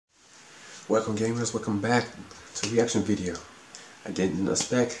Welcome gamers, welcome back to a reaction video. I didn't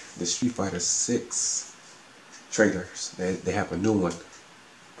expect the Street Fighter 6 trailers. They have a new one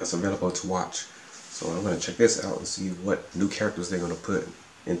that's available to watch. So I'm going to check this out and see what new characters they're going to put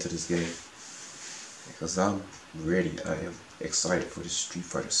into this game. Because I'm ready, I am excited for this Street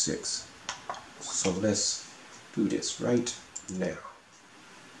Fighter 6. So let's do this right now.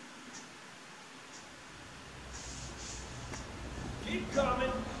 Keep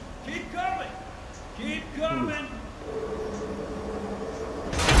coming! Keep coming! Keep coming!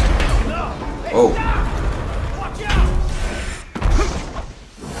 No! Hey, oh! Stop! Watch out!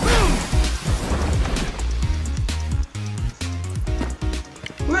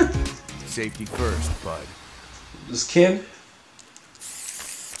 What? Safety first, bud. This Ken?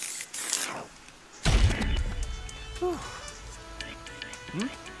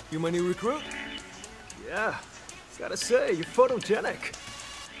 You my new recruit? Yeah. Gotta say, you're photogenic.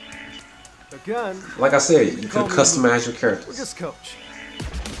 Again. Like I said, you could customize your We're characters. just coach.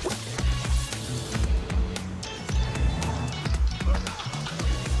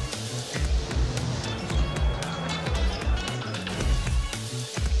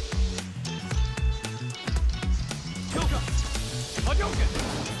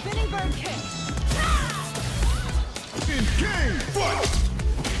 Spinning bird kick. Game! Fight!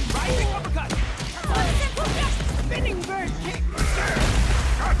 Rising uppercut! Spinning bird kick.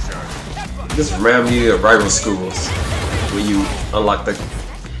 Gotcha! This reminds me of rival schools when you unlock the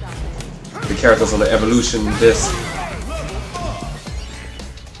characters on the evolution disc.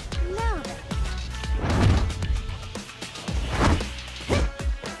 Now then.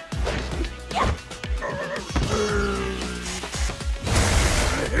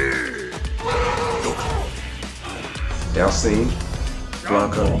 Dalcine,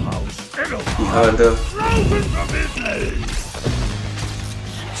 Blanca, Honda.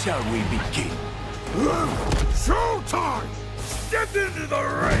 Shall we begin? Showtime! Step into the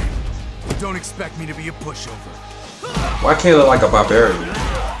ring! Don't expect me to be a pushover. Why can't I look like a barbarian?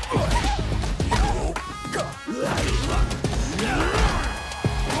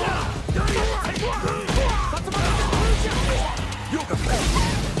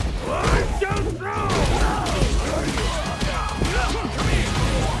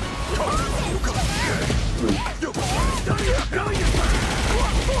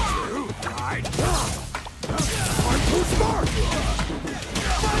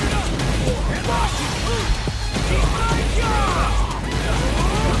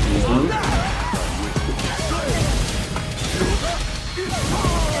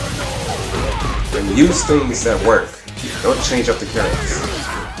 And use things that work. Don't change up the characters.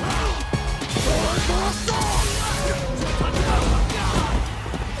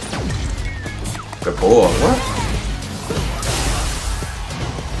 Good boy, what?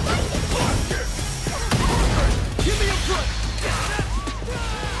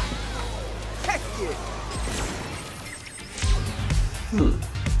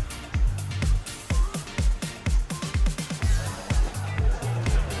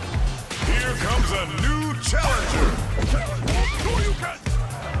 Here comes a new challenger!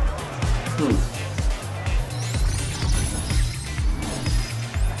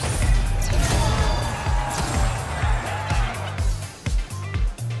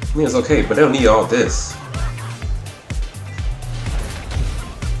 I mean, it's okay, but they don't need all this.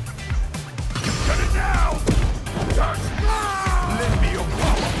 Cut it down! Lend me your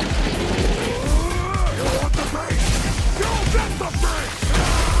power! You want the break? You get the break!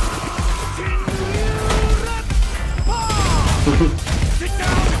 Sit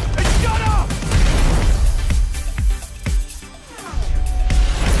down and shut up!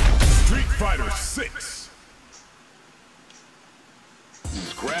 Street Fighter 6.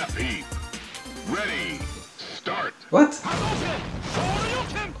 Scrap heap. Ready. Start. What?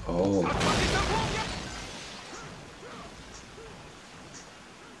 Oh.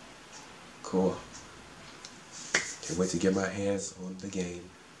 Cool. Can't wait to get my hands on the game.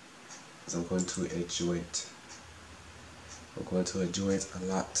 Because I'm going to enjoy it. I'm going to enjoy it a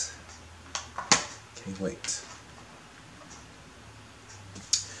lot. Can't wait.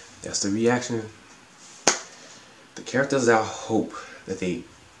 That's the reaction. The characters I hope that they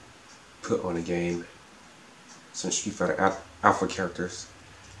put on the game. Some Street Fighter Alpha characters.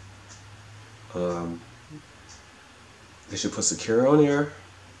 They should put Sakura on there.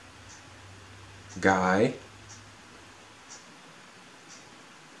 Guy.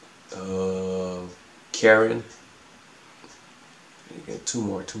 Karen. And two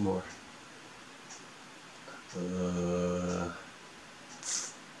more.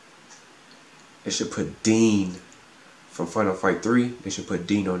 They should put Dean From Final Fight 3, they should put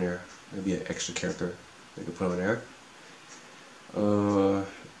Dean on there. That'd be an extra character they could put on there.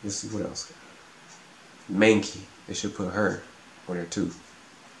 Let's see what else. Mankey, they should put her on there too.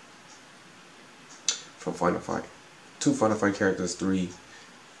 From Final Fight. 2 Final Fight characters, 3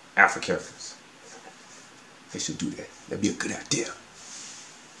 Alpha characters. They should do that. That'd be a good idea.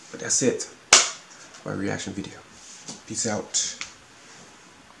 But that's it. My reaction video. Peace out.